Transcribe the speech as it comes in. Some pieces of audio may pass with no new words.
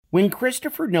When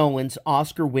Christopher Nolan's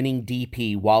Oscar-winning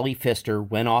DP Wally Pfister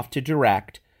went off to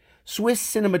direct, Swiss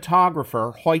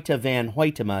cinematographer Hoyte van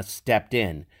Hoytema stepped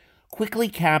in, quickly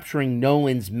capturing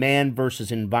Nolan's man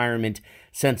versus environment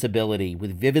sensibility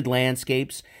with vivid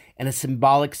landscapes and a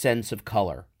symbolic sense of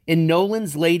color. In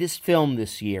Nolan's latest film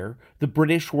this year, the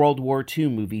British World War II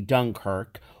movie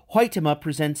Dunkirk, Hoytema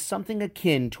presents something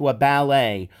akin to a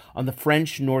ballet on the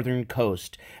French northern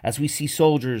coast as we see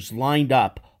soldiers lined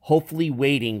up, hopefully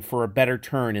waiting for a better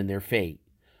turn in their fate.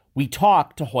 We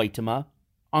talked to Hoytema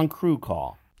on Crew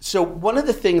Call. So one of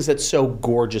the things that's so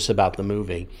gorgeous about the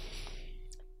movie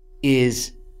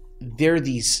is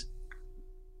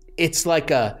it's like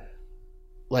a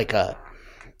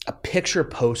picture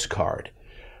postcard,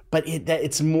 but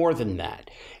it's more than that.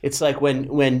 It's like when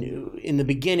in the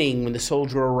beginning, when the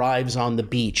soldier arrives on the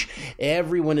beach,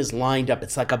 everyone is lined up.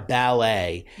 It's like a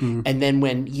ballet. Mm-hmm. And then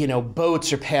when,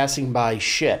 boats are passing by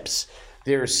ships,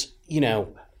 there's,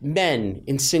 men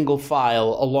in single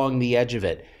file along the edge of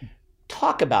it.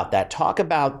 Talk about that. Talk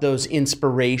about those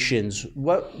inspirations.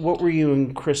 What were you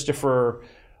and Christopher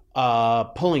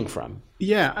pulling from?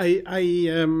 Yeah, it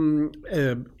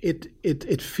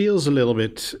feels a little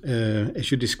bit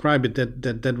as you describe it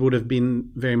that would have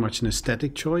been very much an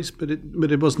aesthetic choice, but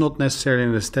it was not necessarily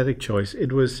an aesthetic choice.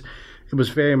 It was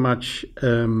very much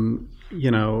in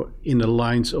the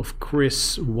lines of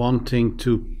Chris wanting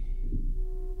to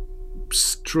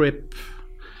strip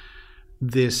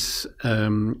this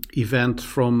event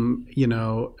from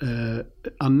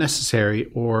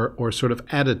unnecessary or sort of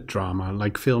added drama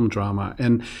like film drama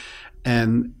and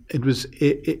it was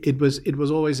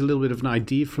always a little bit of an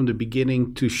idea from the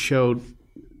beginning to show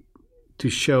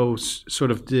sort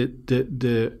of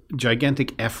the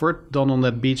gigantic effort done on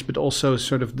that beach, but also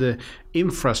sort of the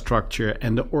infrastructure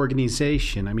and the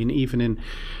organization. I mean, even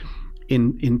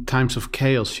in times of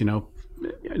chaos,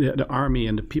 the army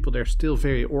and the people, they're still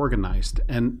very organized,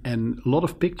 and a lot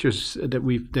of pictures that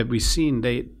we've seen,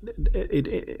 they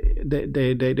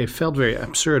felt very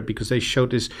absurd because they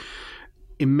showed this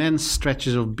immense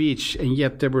stretches of beach, and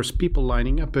yet there was people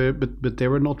lining up, but they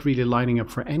were not really lining up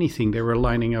for anything. They were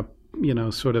lining up,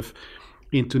 sort of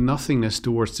into nothingness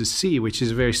towards the sea, which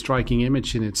is a very striking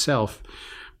image in itself.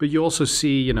 But you also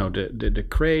see, the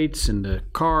crates and the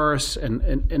cars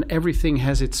and everything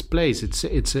has its place.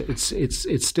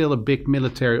 It's still a big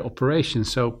military operation.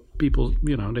 So people,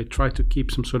 they try to keep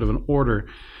some sort of an order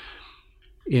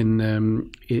in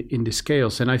the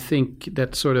scales. And I think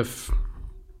that sort of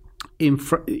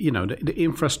the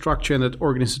infrastructure and that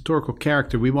organizational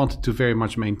character we wanted to very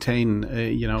much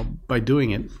maintain, by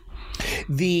doing it.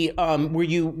 Were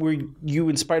you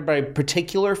inspired by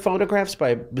particular photographs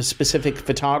by a specific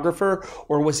photographer,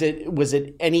 or was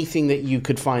it anything that you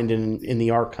could find in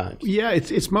the archives? Yeah,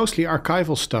 it's mostly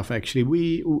archival stuff actually.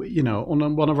 We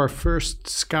on one of our first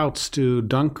scouts to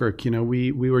Dunkirk,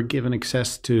 we were given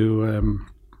access to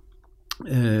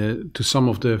some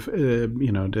of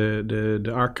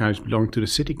the archives belonging to the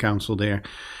city council there.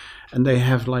 And they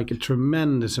have like a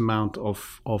tremendous amount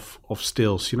of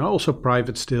stills, also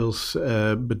private stills,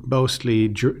 but mostly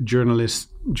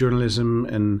journalism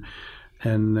and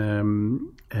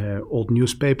old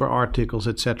newspaper articles,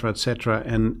 etc.,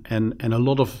 and a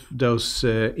lot of those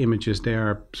images, they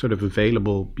are sort of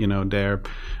available. Their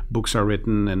books are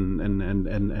written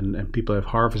and people have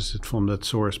harvested from that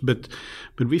source. But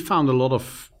we found a lot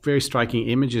of very striking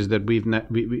images that we've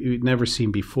never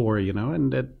seen before,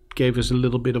 and that gave us a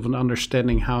little bit of an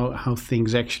understanding how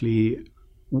things actually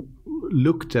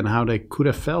looked and how they could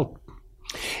have felt.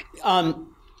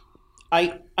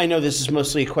 I know this is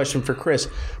mostly a question for Chris,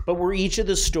 but were each of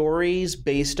the stories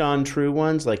based on true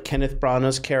ones, like Kenneth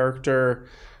Branagh's character,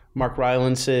 Mark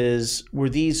Rylance's? Were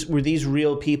these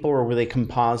real people or were they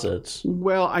composites?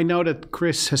 Well, I know that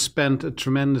Chris has spent a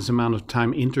tremendous amount of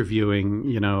time interviewing,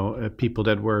 people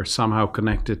that were somehow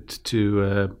connected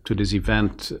to this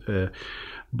event.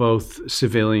 Both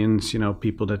civilians,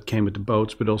 people that came with the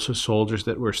boats, but also soldiers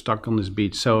that were stuck on this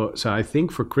beach. So I think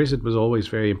for Chris, it was always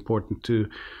very important to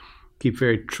keep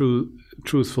very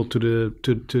truthful to the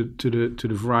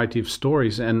variety of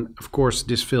stories. And of course,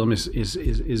 this film is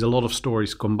a lot of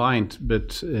stories combined,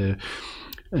 but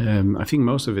I think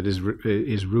most of it is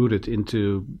rooted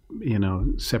into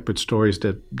separate stories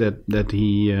that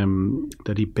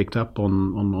he picked up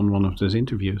on one of those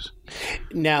interviews.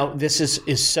 Now, this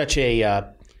is such a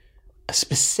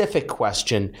specific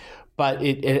question, but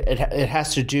it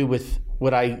has to do with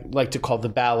what I like to call the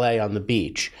ballet on the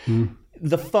beach. Mm.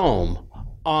 The foam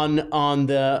on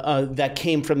the that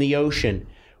came from the ocean,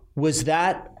 was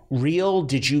that real?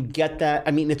 Did you get that?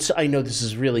 I mean, I know this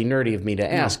is really nerdy of me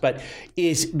to ask, but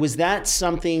was that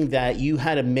something that you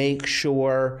had to make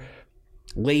sure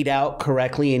laid out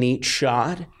correctly in each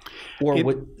shot? Or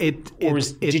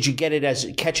did you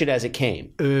catch it as it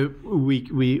came? We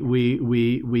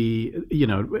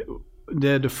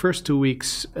the first 2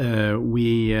 weeks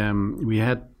we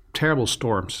had terrible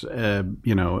storms. It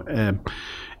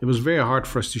was very hard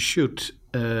for us to shoot.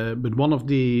 But one of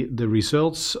the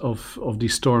results of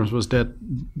these storms was that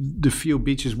the few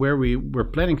beaches where we were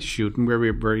planning to shoot and where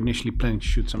we were initially planning to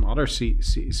shoot some other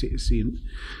scenes,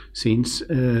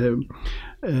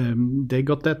 they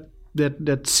got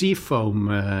that sea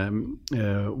foam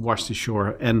washed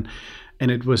ashore, and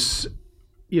it was,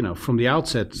 from the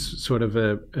outset sort of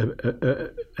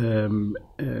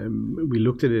we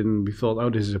looked at it and we thought, oh,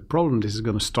 this is a problem. This is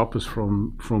going to stop us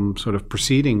from sort of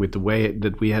proceeding with the way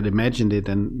that we had imagined it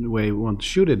and the way we want to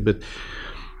shoot it. But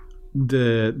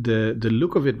the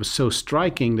look of it was so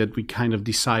striking that we kind of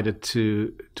decided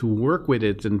to work with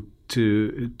it and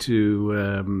to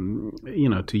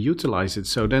utilize it.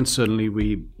 So then suddenly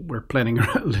we were planning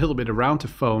a little bit around the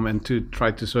foam and to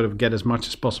try to sort of get as much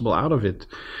as possible out of it.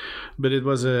 But it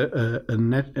was a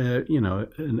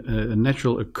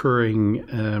natural occurring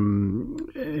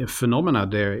phenomena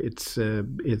there. It's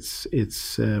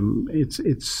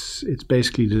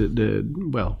basically the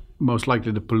most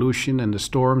likely the pollution and the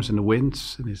storms and the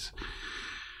winds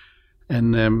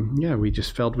we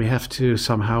just felt we have to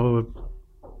somehow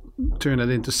turn it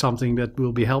into something that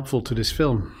will be helpful to this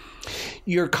film.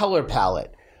 Your color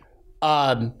palette,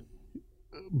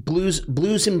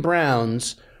 blues and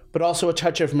browns, but also a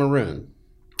touch of maroon.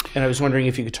 And I was wondering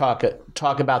if you could talk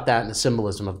about that and the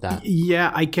symbolism of that.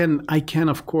 Yeah, I can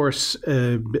of course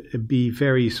be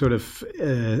very sort of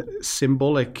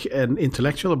symbolic and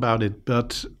intellectual about it,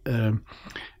 but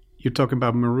you're talking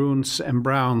about maroons and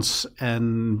browns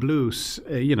and blues.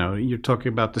 You're talking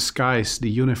about the skies, the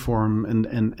uniform,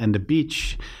 and the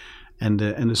beach, and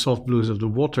the soft blues of the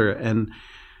water,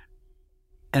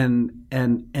 and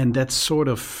that sort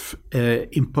of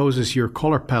imposes your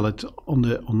color palette on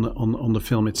the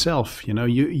film itself.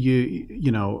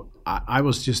 I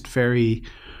was just very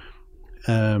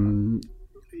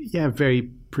very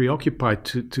preoccupied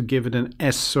to give it an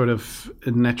S sort of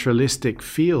naturalistic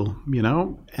feel,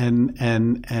 and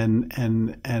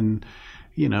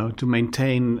to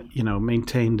maintain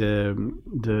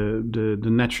the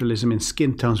naturalism in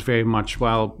skin tones very much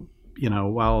while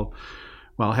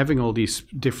having all these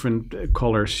different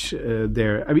colors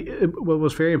there. I mean, what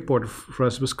was very important for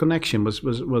us was connection. Was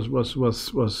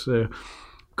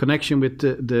connection with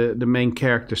the main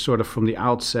character, sort of from the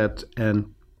outset,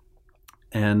 and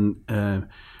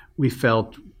we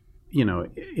felt,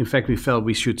 in fact, we felt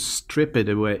we should strip it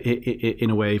away in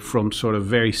a way from sort of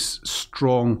very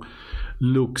strong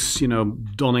looks,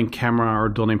 done in camera or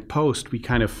done in post. We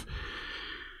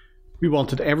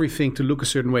wanted everything to look a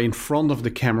certain way in front of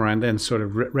the camera and then sort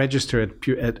of register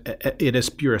it as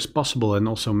pure as possible, and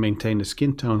also maintain the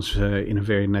skin tones in a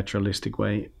very naturalistic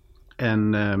way.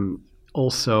 And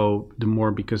also the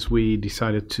more because we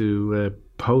decided to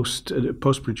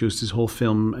post-produce this whole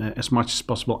film as much as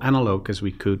possible analog as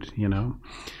we could,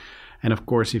 And of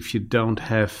course, if you don't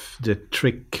have the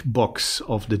trick box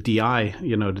of the DI,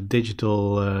 the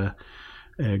digital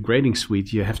grading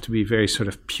suite, you have to be very sort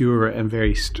of pure and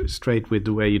very straight with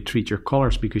the way you treat your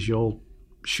colors, because you'll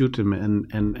shoot them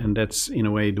and that's in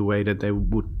a way the way that they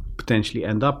would potentially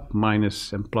end up,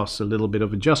 minus and plus a little bit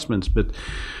of adjustments, but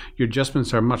your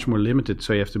adjustments are much more limited,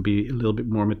 so you have to be a little bit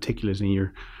more meticulous in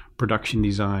your production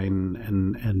design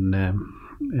and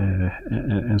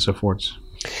so forth.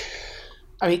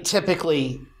 I mean,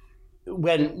 typically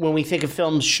when we think of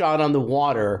films shot on the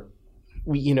water,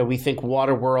 we think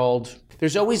Waterworld.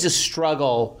 There's always a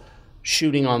struggle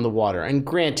shooting on the water. And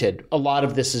granted, a lot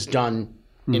of this is done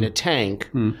in a tank.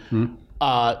 Mm-hmm.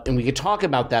 And we could talk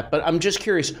about that. But I'm just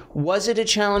curious, was it a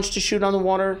challenge to shoot on the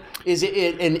water? Is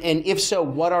it? And if so,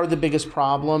 what are the biggest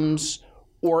problems?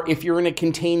 Or if you're in a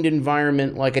contained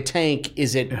environment like a tank,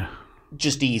 is it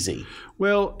just easy?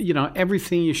 Well,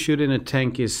 everything you shoot in a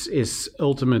tank is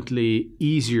ultimately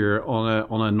easier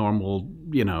on a normal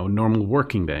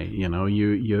working day. You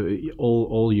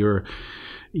all your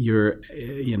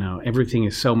everything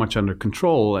is so much under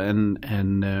control,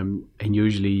 and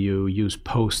usually you use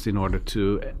post in order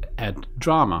to add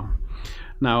drama.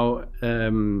 Now,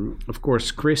 of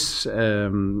course, Chris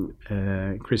and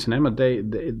Emma,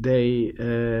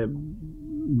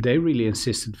 they really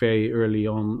insisted very early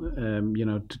on,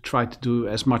 to try to do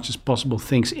as much as possible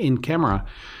things in camera,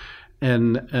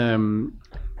 and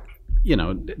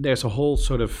there's a whole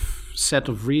sort of set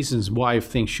of reasons why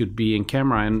things should be in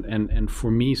camera, and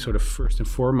for me, sort of first and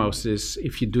foremost is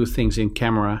if you do things in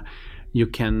camera, you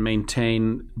can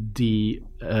maintain the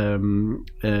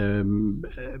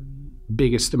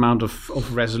biggest amount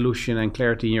of resolution and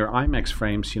clarity in your IMAX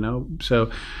frames,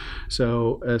 so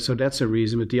that's a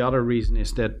reason. But the other reason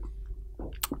is that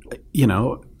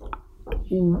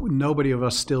nobody of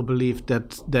us still believed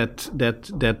that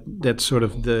sort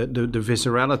of the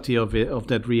viscerality of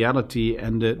that reality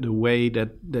and the way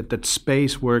that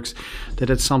space works, that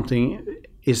it's something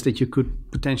is that you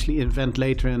could potentially invent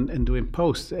later and do in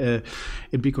post. It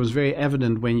becomes very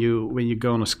evident when you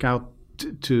go on a scout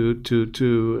to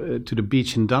the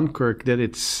beach in Dunkirk that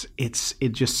it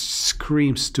just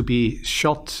screams to be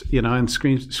shot, and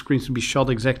screams to be shot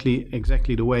exactly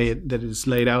the way that it's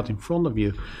laid out in front of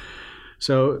you.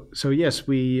 So yes,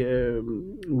 we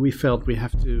felt we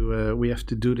have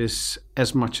to do this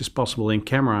as much as possible in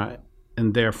camera,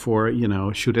 and therefore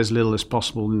shoot as little as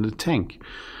possible in the tank.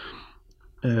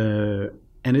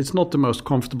 And it's not the most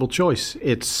comfortable choice.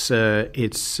 It's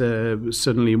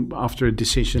suddenly after a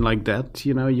decision like that,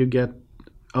 you get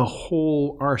a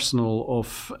whole arsenal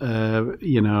of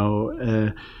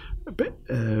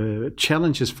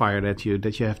challenges fired at you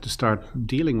that you have to start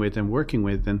dealing with and working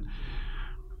with. And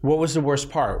what was the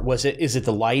worst part? Is it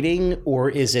the lighting,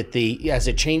 or is it as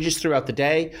it changes throughout the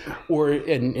day, or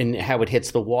and how it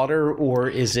hits the water, or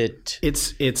is it?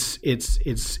 It's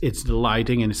the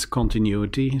lighting and its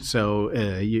continuity. So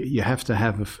you have to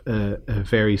have a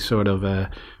very sort of a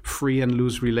free and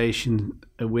loose relation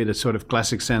with a sort of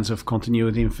classic sense of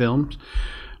continuity in films.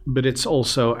 But it's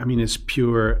also, it's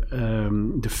pure.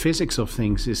 The physics of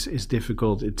things is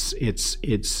difficult. It's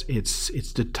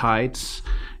the tides.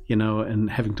 And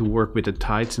having to work with the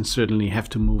tides, and certainly have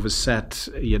to move a set,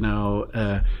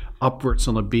 upwards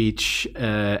on the beach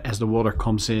as the water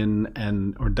comes in,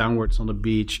 or downwards on the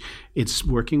beach. It's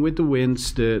working with the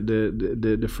winds.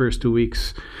 The first 2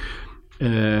 weeks,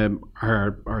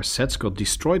 our sets got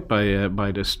destroyed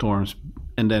by the storms,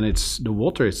 and then it's the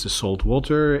water. It's the salt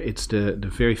water. It's the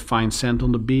very fine sand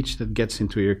on the beach that gets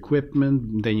into your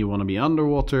equipment. Then you want to be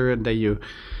underwater,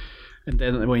 and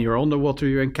then when you're underwater,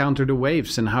 you encounter the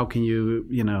waves, and how can you,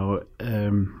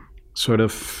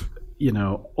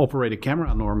 operate a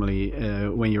camera normally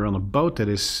when you're on a boat that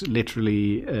is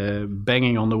literally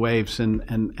banging on the waves and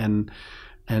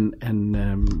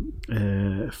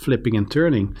flipping and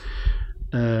turning.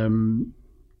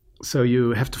 So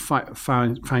you have to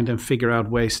find and figure out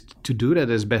ways to do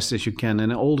that as best as you can.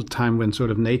 And all the time when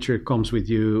sort of nature comes to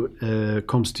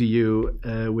you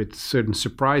with certain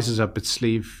surprises up its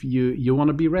sleeve, you want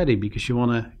to be ready, because you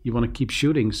want to keep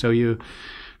shooting. So you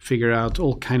figure out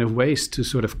all kind of ways to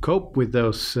sort of cope with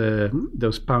those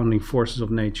pounding forces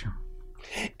of nature.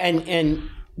 And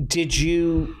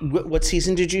what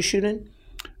season did you shoot in?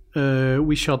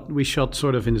 We shot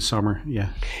sort of in the summer, yeah.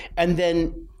 And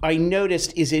then I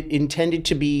noticed, is it intended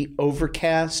to be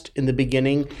overcast in the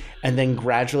beginning, and then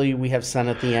gradually we have sun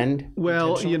at the end?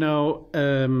 Well,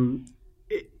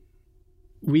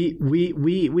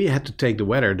 we had to take the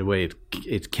weather the way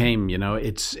it came.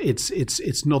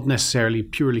 It's not necessarily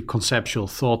purely conceptual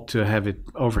thought to have it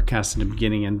overcast in the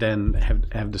beginning and then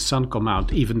have the sun come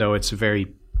out, even though it's a very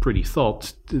pretty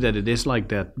thought that it is like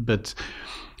that. But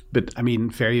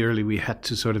very early we had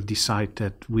to sort of decide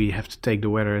that we have to take the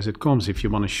weather as it comes. If you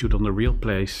want to shoot on the real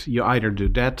place, you either do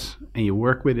that and you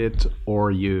work with it,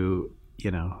 or you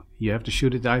have to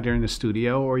shoot it either in the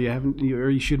studio, or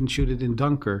you shouldn't shoot it in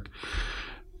Dunkirk.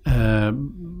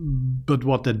 But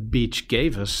what that beach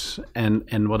gave us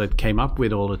and what it came up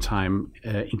with all the time,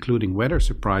 including weather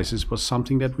surprises, was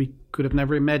something that we could have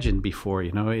never imagined before.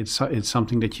 It's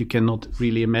something that you cannot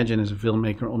really imagine as a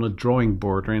filmmaker on a drawing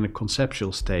board or in a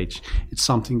conceptual stage. It's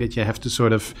something that you have to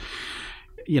sort of,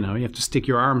 you have to stick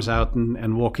your arms out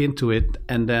and walk into it,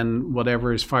 and then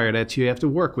whatever is fired at you, you have to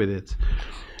work with it.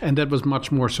 And that was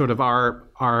much more sort of our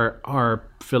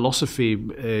philosophy,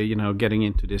 getting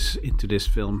into this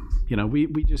film. We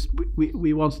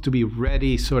wanted to be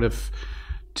ready, sort of,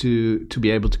 to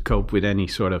be able to cope with any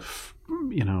sort of,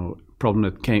 problem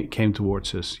that came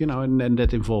towards us. And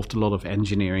that involved a lot of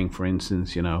engineering, for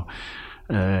instance. We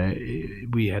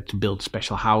had to build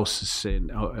special houses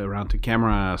around the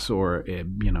cameras, or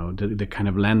the kind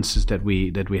of lenses that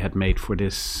we had made for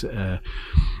this.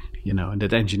 And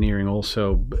that engineering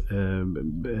also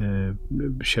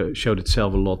showed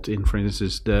itself a lot in, for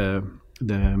instance, the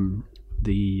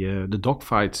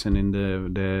dogfights and in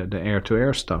the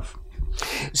air-to-air stuff.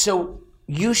 So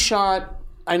you shot.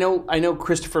 I know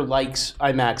Christopher likes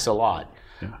IMAX a lot.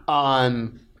 Yeah.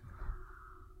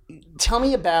 tell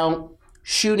me about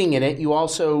shooting in it. You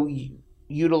also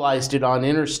utilized it on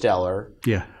Interstellar.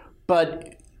 Yeah.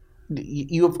 But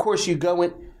you, of course, you go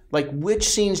in, like, which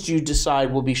scenes do you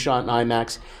decide will be shot in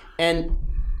IMAX? And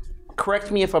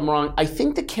correct me if I'm wrong, I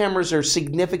think the cameras are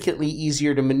significantly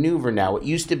easier to maneuver now. It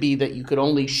used to be that you could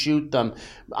only shoot them.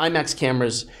 IMAX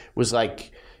cameras was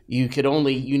like you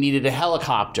needed a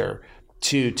helicopter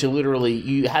to literally,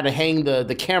 you had to hang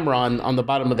the camera on the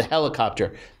bottom of the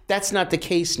helicopter. That's not the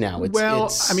case now.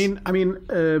 I mean,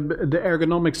 the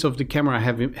ergonomics of the camera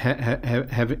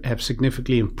have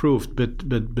significantly improved, but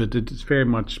it's very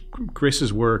much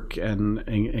Chris's work,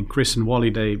 and Chris and Wally,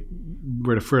 they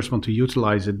were the first one to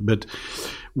utilize it. But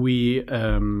we,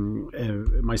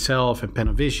 myself and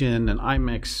Panavision and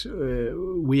IMAX,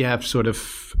 we have sort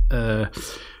of.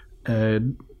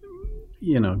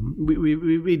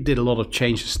 We did a lot of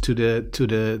changes to the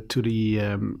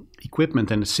equipment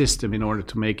and the system in order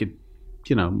to make it,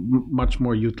 much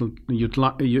more easy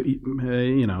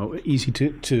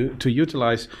to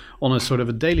utilize on a sort of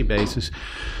a daily basis.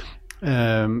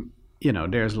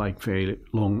 There's like very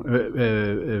long,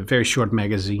 very short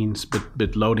magazines,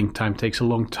 but loading time takes a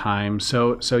long time.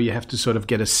 So you have to sort of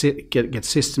get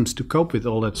systems to cope with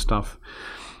all that stuff.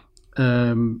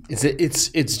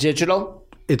 It's digital?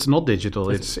 It's not digital.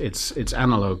 It's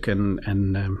analog, and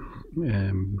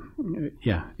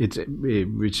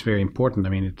it's very important. I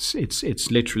mean,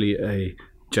 it's literally a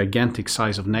gigantic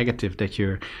size of negative that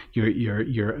you're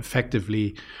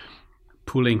effectively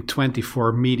pulling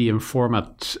 24 medium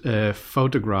format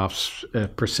photographs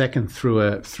per second through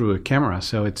a camera.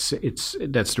 So that's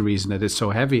the reason that it's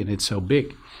so heavy and it's so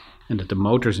big, and that the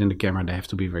motors in the camera, they have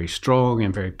to be very strong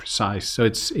and very precise. So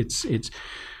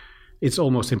it's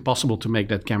almost impossible to make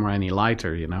that camera any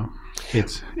lighter,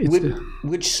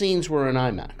 Which scenes were in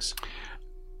IMAX?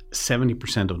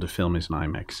 70% of the film is in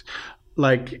IMAX.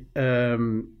 Like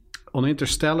on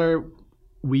Interstellar,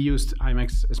 we used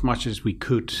IMAX as much as we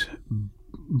could,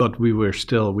 but we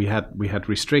had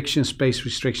restrictions, space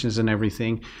restrictions, and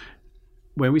everything.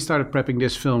 When we started prepping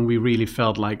this film, we really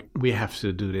felt like we have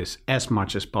to do this as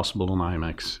much as possible on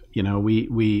IMAX.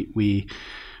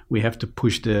 We have to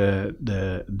push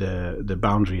the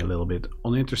boundary a little bit.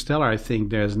 On Interstellar, I think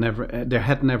there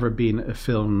had never been a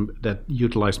film that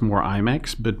utilized more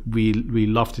IMAX, but we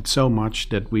loved it so much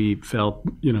that we felt,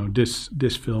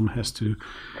 this film has to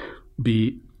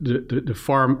be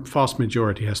the vast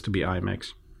majority has to be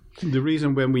IMAX. The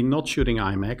reason when we're not shooting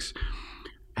IMAX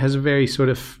has a very sort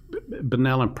of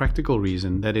banal and practical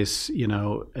reason. That is,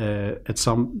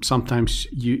 sometimes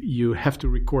you have to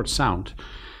record sound.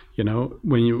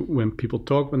 When people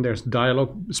talk, when there's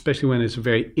dialogue, especially when it's a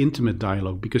very intimate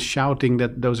dialogue, because shouting,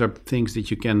 those are things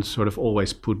that you can sort of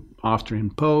always put after in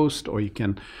post, or you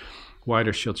can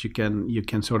wider shots, you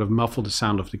can sort of muffle the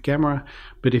sound of the camera.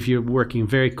 But if you're working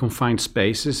very confined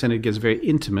spaces and it gets very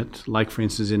intimate, like for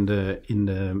instance inside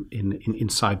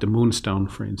the Moonstone,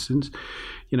 for instance,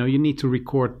 you need to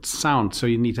record sound, so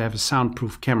you need to have a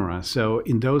soundproof camera. So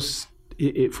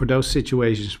for those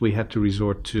situations, we had to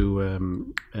resort to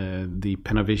the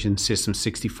Panavision System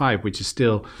 65, which is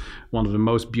still one of the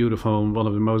most beautiful and one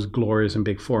of the most glorious and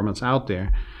big formats out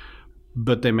there.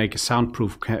 But they make a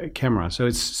soundproof camera, so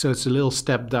it's a little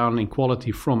step down in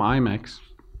quality from IMAX.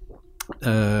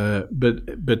 But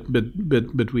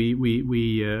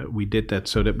we did that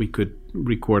so that we could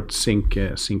record sync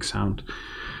sound.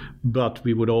 But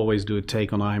we would always do a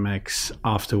take on IMAX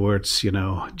afterwards,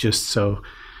 just so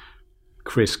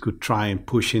Chris could try and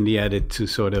push in the edit to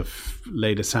sort of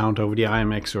lay the sound over the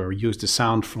IMAX, or use the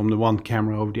sound from the one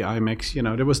camera over the IMAX.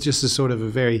 There was just a sort of a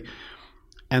very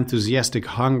enthusiastic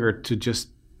hunger to just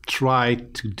try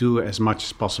to do as much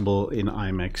as possible in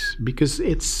IMAX, because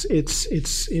it's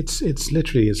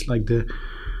literally, it's like the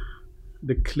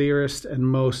clearest and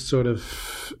most sort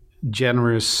of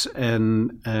generous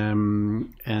and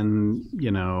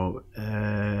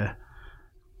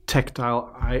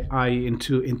tactile eye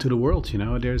into the world.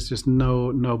 There's just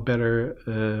no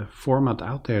better format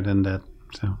out there than that.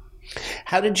 So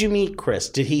how did you meet Chris?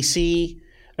 Did he see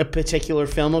a particular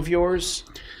film of yours?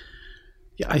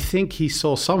 Yeah, I think he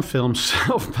saw some films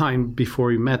of mine before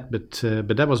we met, but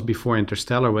that was before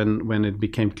Interstellar, when it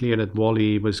became clear that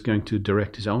Wally was going to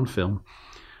direct his own film.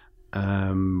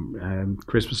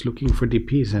 Chris was looking for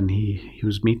DPs, and he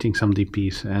was meeting some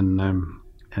DPs, and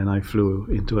I flew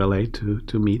into LA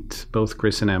to meet both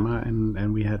Chris and Emma,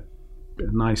 and we had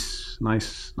a nice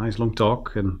long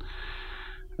talk,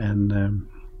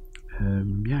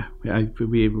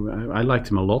 I liked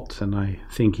him a lot, and I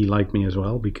think he liked me as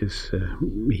well, because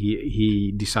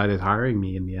he decided hiring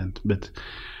me in the end. But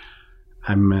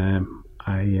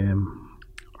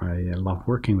I love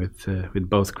working with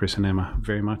both Chris and Emma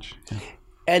very much. Yeah.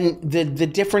 And the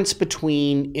difference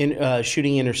between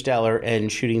shooting Interstellar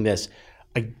and shooting this,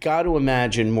 I got to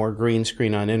imagine more green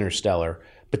screen on Interstellar,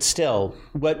 but still,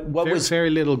 what was very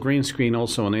little green screen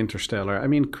also on Interstellar. I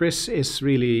mean, Chris is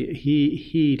really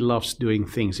he loves doing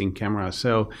things in camera,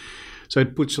 so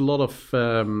it puts a lot of.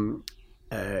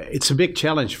 It's a big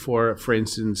challenge for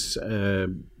instance,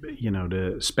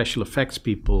 the special effects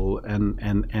people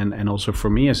and also for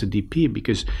me as a DP,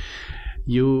 because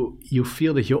you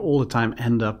feel that you all the time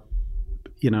end up,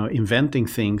 inventing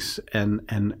things and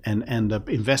end up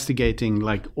investigating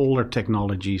like older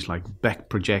technologies like back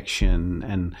projection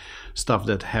and stuff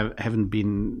that haven't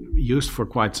been used for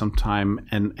quite some time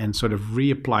and sort of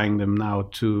reapplying them now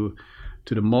to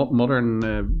the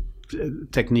modern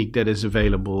technique that is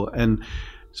available. And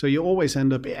so you always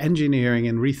end up engineering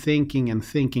and rethinking and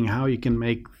thinking how you can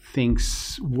make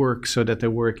things work so that they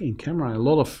work in camera. A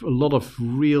lot of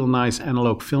real nice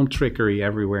analog film trickery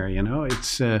everywhere.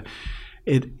 It's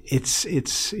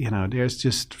there's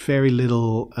just very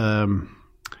little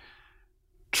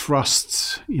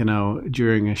trust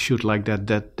during a shoot like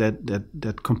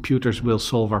that computers will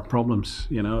solve our problems.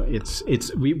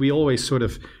 We always sort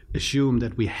of assume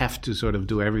that we have to sort of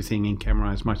do everything in camera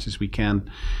as much as we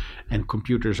can, and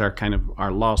computers are kind of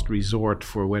our last resort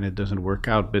for when it doesn't work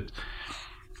out. But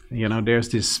there's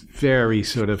this very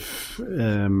sort of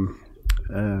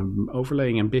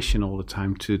overlaying ambition all the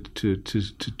time to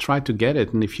try to get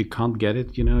it, and if you can't get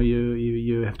it,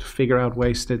 you have to figure out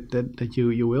ways that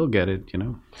you will get it.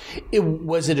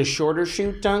 Was it a shorter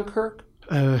shoot, Dunkirk?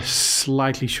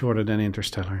 Slightly shorter than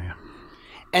Interstellar, yeah.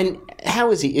 And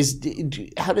how is he?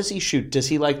 How does he shoot? Does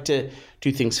he like to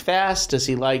do things fast? Does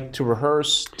he like to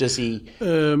rehearse? Does he?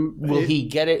 Will he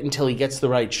get it until he gets the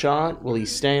right shot? Will he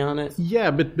stay on it?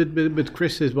 Yeah, but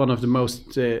Chris is one of the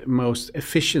most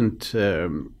efficient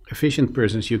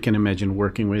persons you can imagine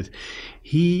working with.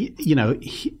 He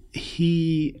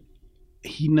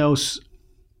knows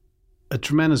a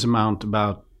tremendous amount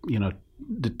about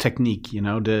the technique, the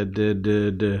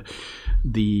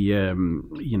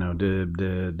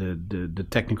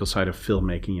technical side of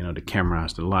filmmaking, the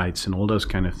cameras, the lights, and all those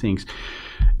kind of things.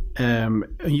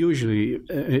 Usually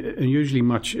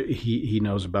much he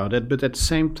knows about it, but at the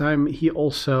same time he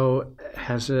also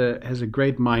has a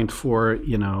great mind for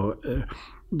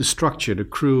the structure, the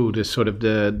crew, the sort of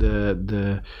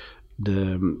the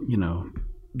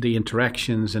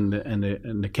interactions and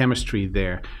the chemistry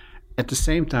there. At the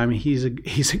same time, he's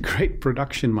a great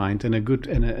production mind and a good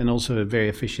and also a very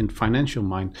efficient financial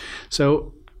mind.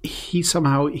 So he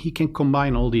can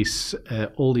combine all these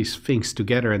things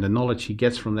together, and the knowledge he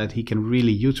gets from that he can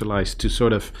really utilize to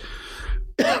sort of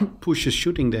push a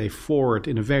shooting day forward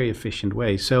in a very efficient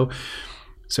way. So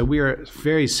we are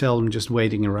very seldom just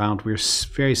waiting around. We're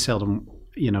very seldom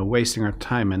wasting our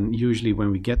time, and usually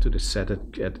when we get to the set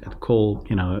at call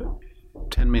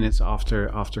 10 minutes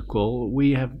after call,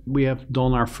 we have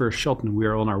done our first shot and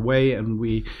we're on our way, and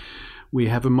we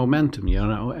have a momentum,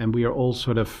 and we are all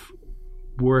sort of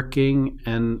working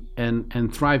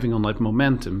and thriving on that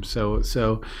momentum. So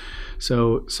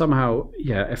somehow,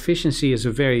 yeah, efficiency is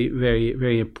a very, very,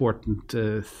 very important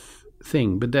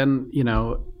thing. But then,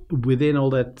 within all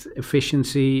that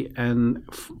efficiency and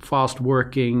fast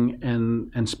working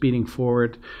and speeding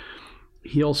forward,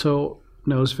 he also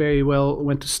knows very well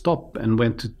when to stop and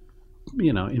when to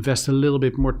invest a little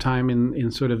bit more time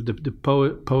in sort of the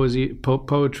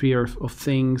poetry of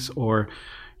things, or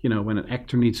when an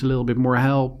actor needs a little bit more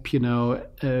help,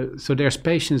 so there's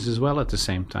patience as well at the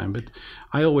same time. But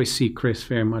I always see Chris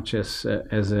very much as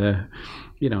a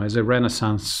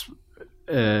Renaissance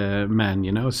man,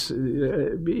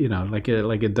 like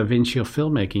a Da Vinci of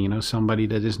filmmaking, somebody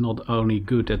that is not only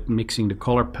good at mixing the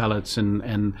color palettes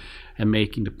and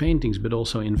making the paintings, but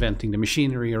also inventing the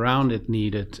machinery around it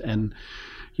needed, and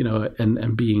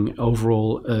and being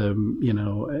overall,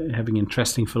 having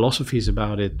interesting philosophies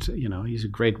about it. He's a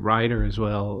great writer as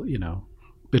well,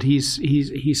 but he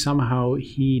somehow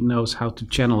knows how to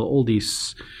channel all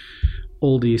these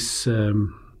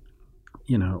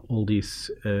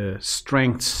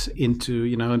strengths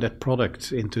into that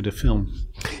product, into the film.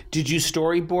 Did you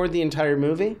storyboard the entire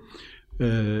movie?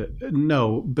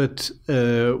 No, but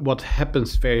what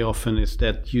happens very often is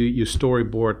that you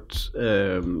storyboard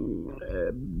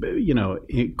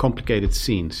complicated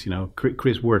scenes.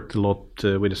 Chris worked a lot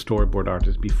with a storyboard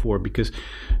artist before, because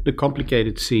the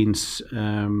complicated scenes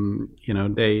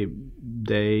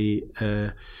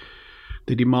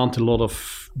they demand a lot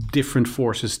of different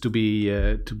forces to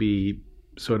be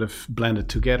sort of blended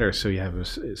together. So you have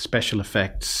a special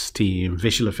effects team,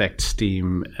 visual effects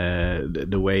team,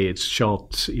 the way it's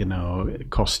shot,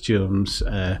 costumes,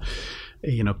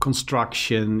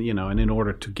 construction, and in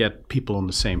order to get people on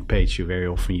the same page, you very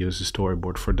often use a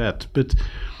storyboard for that.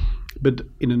 But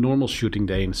in a normal shooting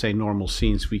day, in say normal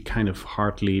scenes, we kind of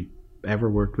hardly ever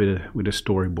worked with a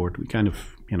storyboard. We kind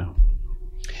of,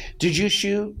 Did you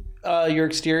shoot your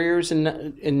exteriors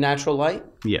in natural light?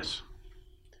 Yes.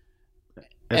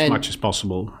 As much as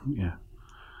possible, yeah.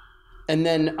 And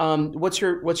then, what's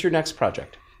your next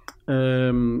project?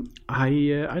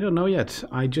 I don't know yet.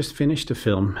 I just finished the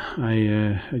film.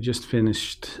 I just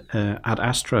finished Ad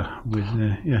Astra with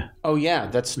Oh yeah,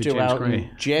 that's due out Gray.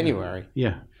 In January.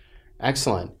 Yeah.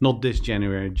 Excellent. Not this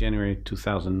January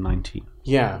 2019.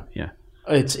 Yeah. Yeah.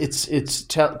 It's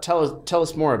tell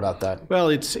us more about that. Well,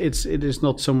 it is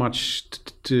not so much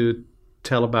to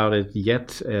tell about it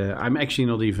yet. I'm actually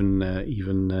not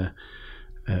even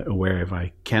aware if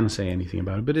I can say anything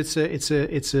about it. But it's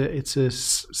a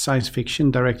science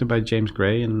fiction directed by James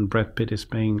Gray, and Brad Pitt is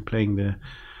playing the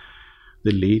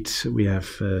lead. We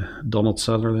have Donald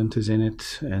Sutherland is in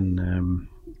it, and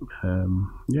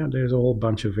there's a whole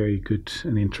bunch of very good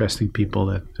and interesting people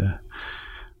that.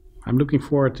 I'm looking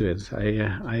forward to it.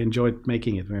 I enjoyed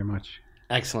making it very much.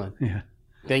 Excellent. Yeah.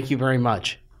 Thank you very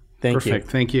much. Perfect.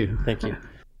 Thank you. Thank you.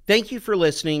 Thank you for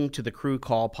listening to the Crew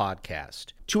Call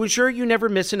podcast. To ensure you never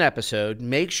miss an episode,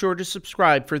 make sure to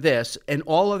subscribe for this and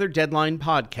all other Deadline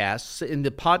podcasts in the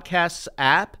Podcasts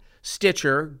app,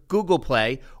 Stitcher, Google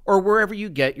Play, or wherever you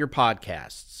get your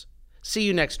podcasts. See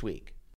you next week.